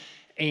bottom.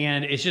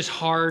 And it's just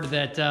hard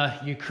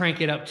that you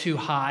crank it up too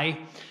high.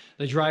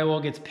 The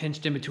drywall gets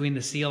pinched in between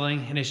the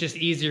ceiling, and it's just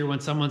easier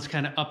when someone's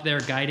kind of up there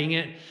guiding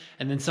it,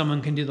 and then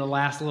someone can do the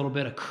last little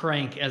bit of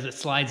crank as it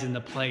slides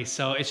into place.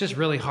 So it's just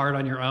really hard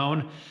on your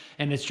own,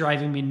 and it's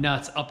driving me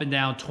nuts up and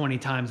down 20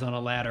 times on a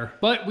ladder.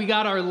 But we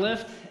got our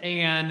lift,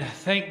 and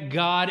thank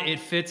God it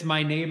fits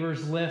my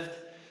neighbor's lift.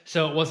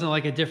 So it wasn't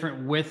like a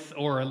different width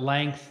or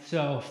length,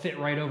 so fit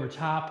right over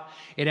top.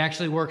 It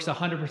actually works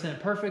 100%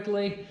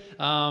 perfectly.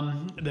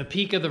 The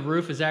peak of the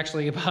roof is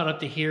actually about up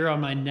to here on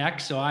my neck,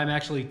 so I'm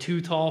actually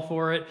too tall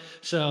for it.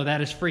 So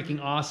that is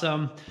freaking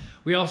awesome.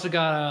 We also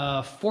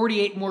got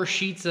 48 more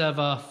sheets of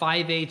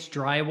 5/8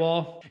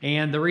 drywall.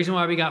 And the reason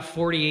why we got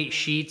 48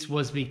 sheets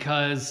was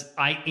because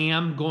I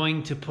am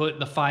going to put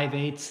the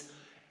 5/8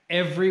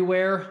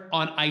 everywhere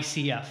on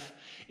ICF.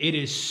 It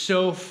is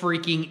so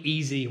freaking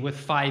easy with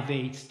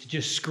 5/8 to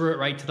just screw it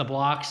right to the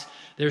blocks.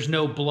 There's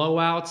no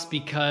blowouts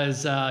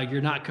because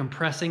you're not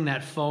compressing.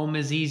 That foam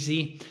is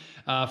easy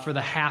for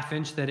the 1/2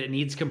 inch that it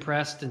needs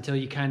compressed until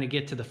you kind of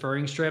get to the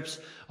furring strips.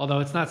 Although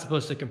it's not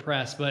supposed to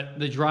compress, but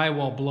the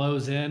drywall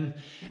blows in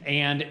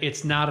and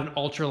it's not an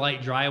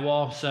ultralight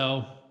drywall.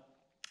 So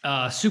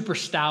super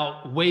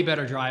stout, way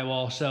better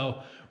drywall.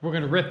 So we're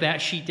gonna rip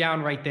that sheet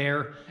down right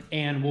there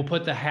and we'll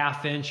put the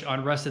 1/2 inch on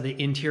the rest of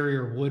the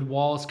interior wood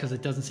walls because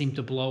it doesn't seem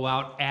to blow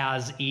out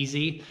as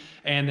easy.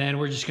 And then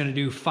we're just gonna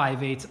do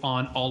 5/8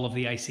 on all of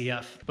the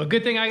ICF. But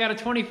good thing I got a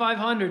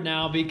 2500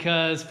 now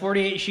because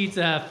 48 sheets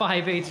of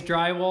 5/8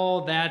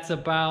 drywall, that's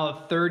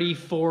about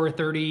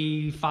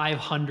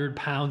 3,500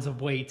 pounds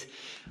of weight.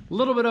 A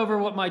little bit over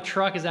what my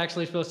truck is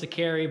actually supposed to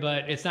carry,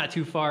 but it's not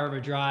too far of a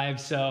drive.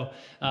 So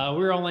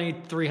we're only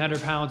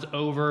 300 pounds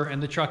over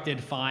and the truck did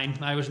fine.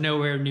 I was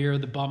nowhere near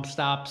the bump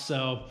stop.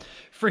 So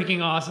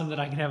freaking awesome that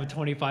I can have a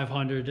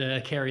 2500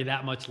 to carry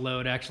that much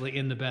load actually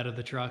in the bed of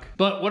the truck.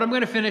 But what I'm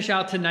gonna finish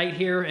out tonight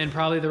here and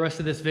probably the rest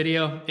of this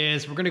video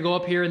is we're gonna go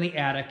up here in the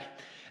attic.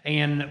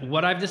 And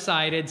what I've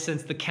decided,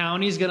 since the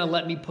county's gonna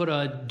let me put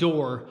a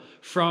door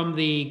from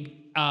the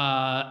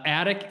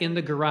attic in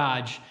the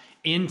garage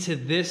into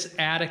this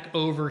attic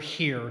over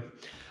here,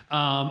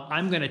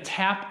 I'm gonna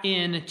tap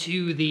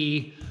into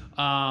the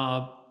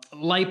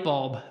light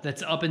bulb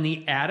that's up in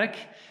the attic,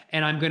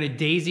 and I'm gonna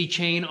daisy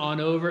chain on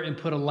over and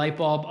put a light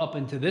bulb up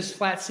into this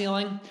flat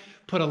ceiling,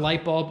 put a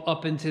light bulb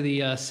up into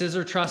the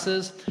scissor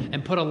trusses,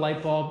 and put a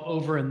light bulb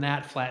over in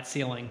that flat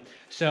ceiling.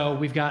 So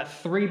we've got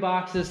 3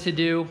 boxes to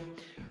do,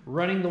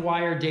 running the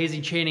wire,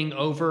 daisy chaining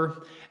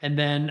over, and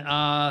then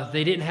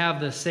they didn't have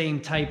the same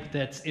type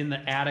that's in the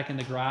attic and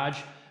the garage,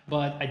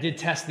 but I did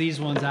test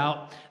these ones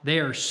out. They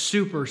are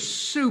super,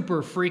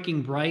 super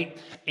freaking bright,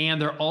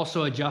 and they're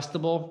also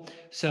adjustable.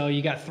 So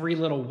you got 3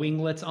 little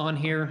winglets on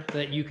here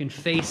that you can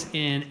face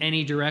in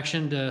any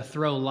direction to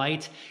throw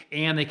light,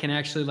 and they can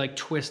actually like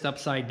twist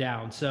upside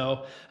down.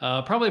 So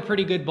probably a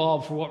pretty good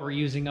bulb for what we're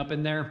using up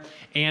in there.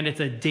 And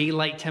it's a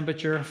daylight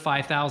temperature,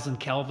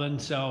 5,000 Kelvin.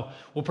 So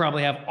we'll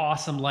probably have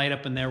awesome light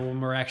up in there when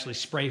we're actually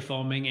spray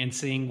foaming and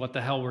seeing what the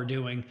hell we're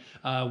doing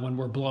when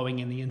we're blowing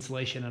in the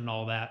insulation and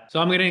all that.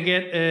 So I'm gonna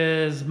get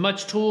as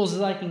much tools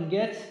as I can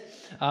get.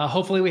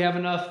 Hopefully we have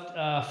enough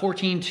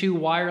 14-2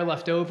 wire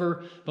left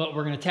over, but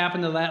we're gonna tap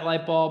into that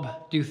light bulb,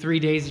 do 3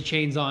 daisy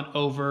chains on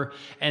over,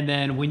 and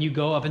then when you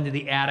go up into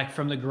the attic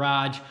from the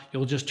garage,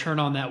 you'll just turn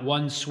on that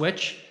one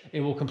switch. It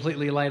will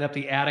completely light up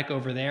the attic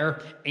over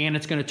there, and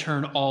it's gonna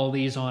turn all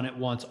these on at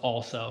once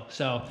also.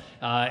 So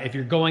if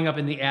you're going up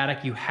in the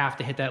attic, you have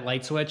to hit that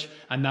light switch.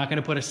 I'm not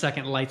gonna put a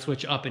second light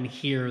switch up in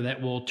here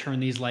that will turn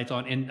these lights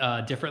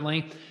on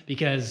differently,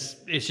 because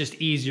it's just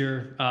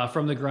easier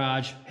from the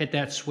garage, hit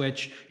that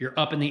switch, you're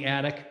up in the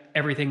attic,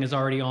 everything is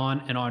already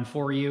on and on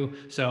for you,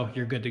 so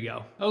you're good to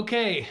go.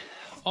 Okay,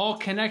 all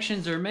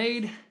connections are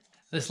made.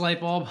 This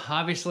light bulb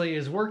obviously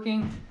is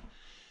working.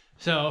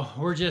 So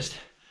we're just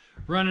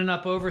running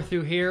up over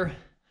through here,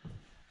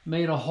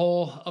 made a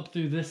hole up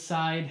through this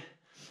side,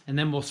 and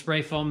then we'll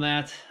spray foam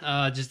that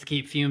just to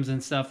keep fumes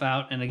and stuff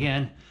out. And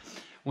again,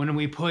 when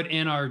we put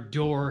in our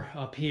door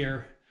up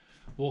here,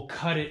 we'll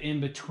cut it in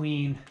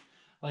between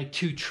like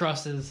 2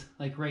 trusses,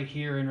 like right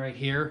here and right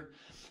here.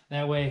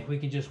 That way we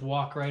can just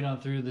walk right on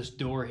through this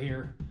door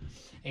here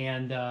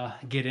and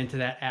get into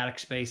that attic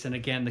space. And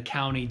again, the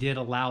county did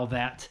allow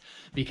that,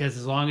 because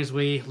as long as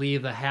we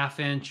leave the 1/2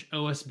 inch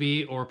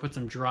OSB or put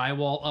some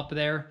drywall up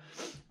there,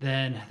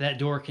 then that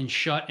door can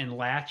shut and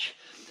latch.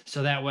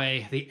 So that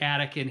way the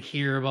attic in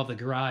here above the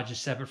garage is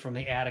separate from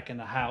the attic in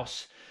the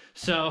house.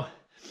 So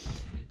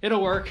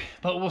it'll work,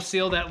 but we'll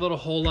seal that little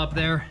hole up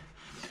there.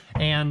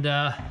 And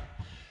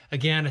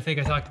again, I think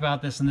I talked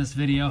about this in this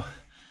video.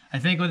 I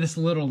think with this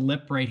little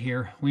lip right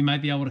here, we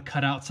might be able to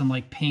cut out some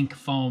like pink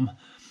foam,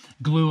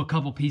 glue a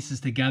couple pieces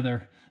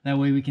together. That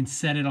way we can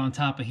set it on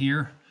top of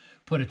here,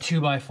 put a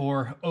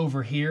 2x4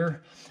 over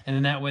here, and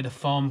then that way the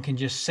foam can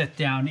just sit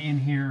down in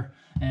here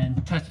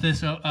and touch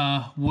this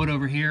wood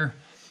over here,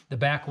 the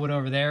back wood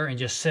over there, and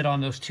just sit on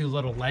those 2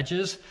 little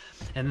ledges.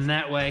 And then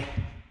that way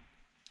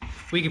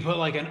we can put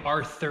like an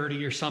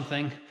R30 or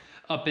something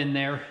up in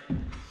there,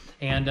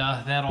 and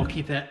that'll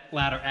keep that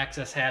ladder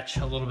access hatch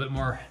a little bit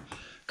more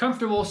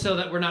comfortable so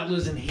that we're not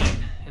losing heat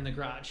in the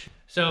garage.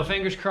 So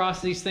fingers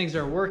crossed these things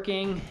are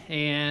working,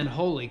 and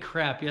holy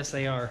crap, yes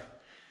they are.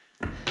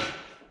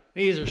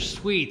 These are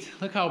sweet.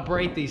 Look how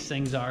bright these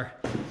things are.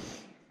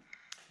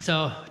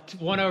 So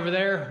 1 over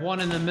there,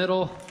 1 in the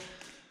middle,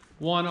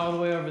 1 all the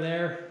way over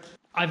there.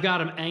 I've got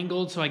them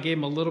angled, so I gave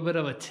them a little bit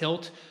of a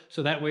tilt,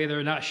 so that way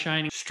they're not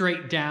shining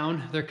straight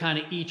down. They're kind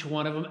of each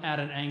one of them at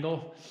an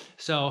angle.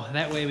 So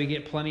that way we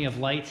get plenty of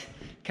light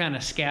kind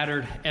of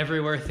scattered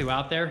everywhere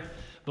throughout there.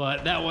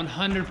 But that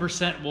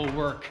 100% will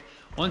work.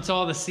 Once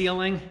all the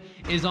sealing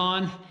is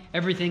on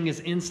Everything is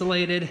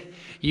insulated.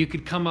 You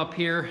could come up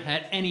here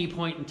at any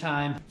point in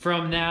time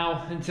from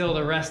now until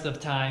the rest of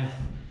time,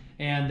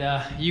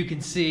 and you can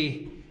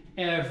see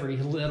every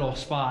little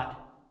spot.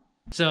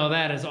 So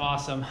that is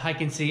awesome. I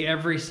can see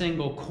every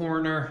single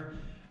corner,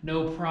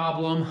 no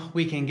problem.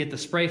 We can get the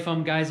spray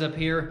foam guys up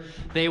here.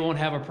 They won't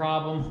have a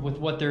problem with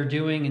what they're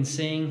doing and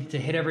seeing to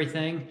hit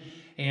everything.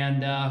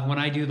 And when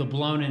I do the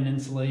blown-in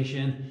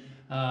insulation,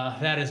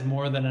 that is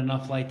more than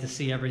enough light to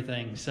see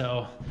everything.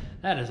 So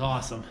that is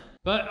awesome.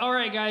 But all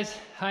right, guys,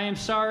 I am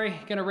sorry.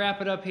 Gonna wrap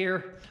it up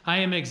here. I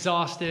am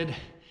exhausted,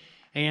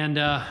 and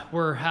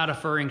we're out of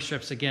furring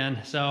strips again.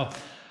 So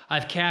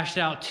I've cashed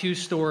out 2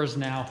 stores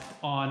now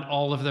on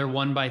all of their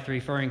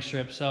 1x3 furring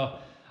strips. So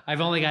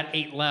I've only got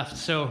 8 left.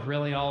 So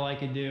really all I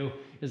could do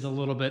is a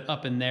little bit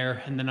up in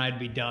there, and then I'd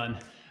be done.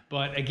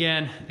 But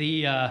again,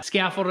 the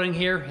scaffolding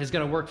here is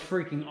gonna work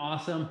freaking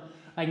awesome.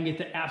 I can get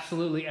to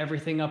absolutely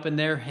everything up in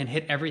there and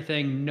hit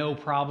everything no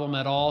problem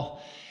at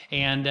all.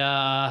 And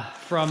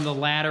from the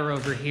ladder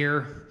over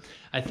here,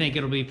 I think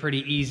it'll be pretty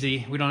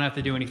easy. We don't have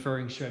to do any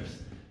furring strips,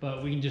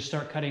 but we can just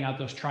start cutting out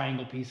those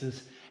triangle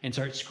pieces and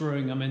start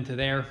screwing them into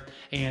there.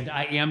 And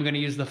I am gonna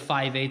use the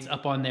 5/8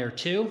 up on there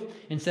too,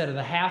 instead of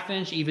the 1/2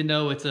 inch, even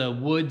though it's a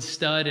wood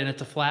stud and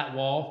it's a flat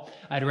wall.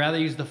 I'd rather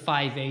use the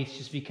 5/8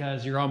 just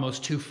because you're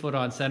almost 2 foot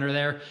on center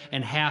there,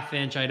 and 1/2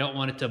 inch, I don't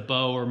want it to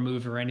bow or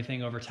move or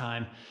anything over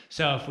time.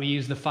 So if we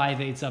use the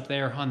 5/8 up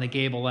there on the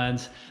gable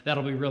ends,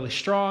 that'll be really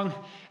strong.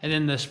 And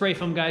then the spray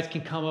foam guys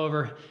can come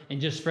over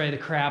and just spray the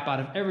crap out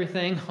of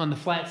everything on the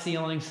flat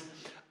ceilings,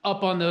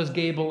 up on those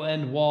gable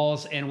end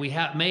walls, and we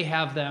may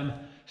have them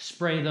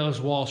spray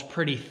those walls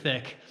pretty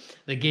thick.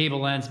 The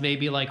gable ends may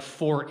be like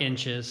 4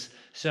 inches.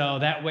 So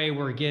that way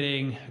we're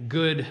getting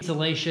good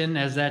insulation,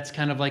 as that's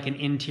kind of like an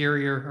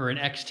interior or an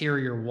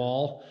exterior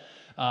wall.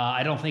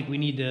 I don't think we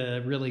need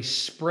to really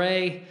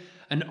spray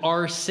an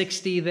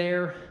R60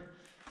 there,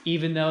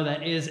 even though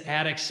that is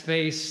attic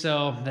space.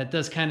 So that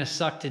does kind of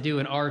suck to do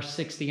an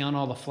R60 on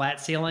all the flat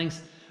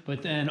ceilings,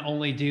 but then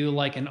only do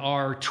like an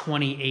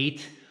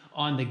R28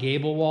 on the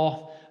gable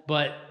wall.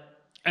 But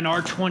an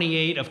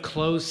R28 of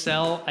closed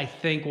cell, I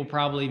think, will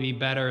probably be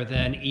better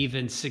than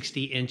even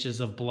 60 inches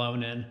of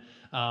blown in,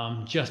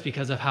 just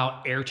because of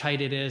how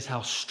airtight it is,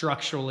 how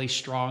structurally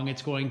strong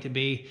it's going to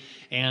be.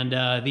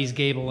 And these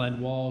gable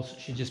end walls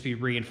should just be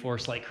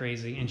reinforced like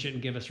crazy and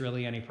shouldn't give us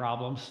really any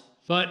problems.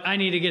 But I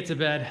need to get to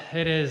bed.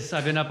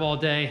 I've been up all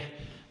day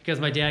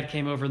because my dad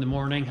came over in the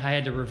morning. I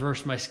had to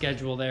reverse my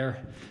schedule there.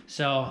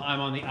 So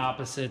I'm on the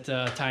opposite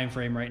time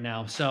frame right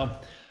now. So I'm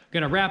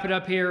gonna wrap it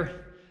up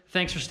here.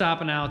 Thanks for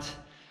stopping out.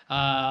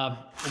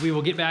 We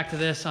will get back to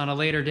this on a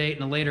later date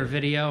in a later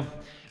video.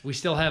 We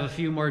still have a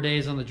few more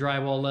days on the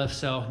drywall lift,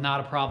 so not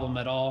a problem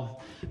at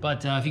all.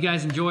 But if you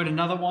guys enjoyed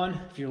another one,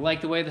 if you like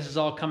the way this is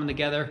all coming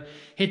together,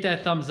 hit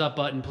that thumbs up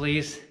button,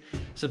 please.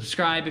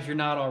 Subscribe if you're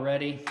not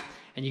already.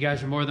 And you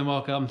guys are more than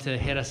welcome to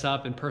hit us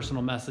up and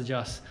personal message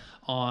us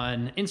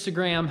on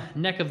Instagram,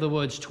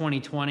 NeckofTheWoods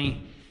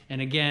 2020. And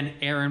again,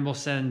 Aaron will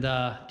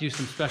do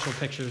some special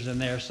pictures in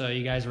there, so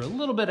you guys are a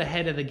little bit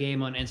ahead of the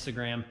game on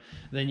Instagram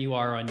than you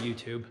are on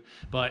YouTube.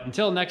 But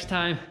until next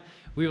time,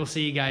 we will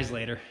see you guys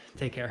later.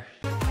 Take care.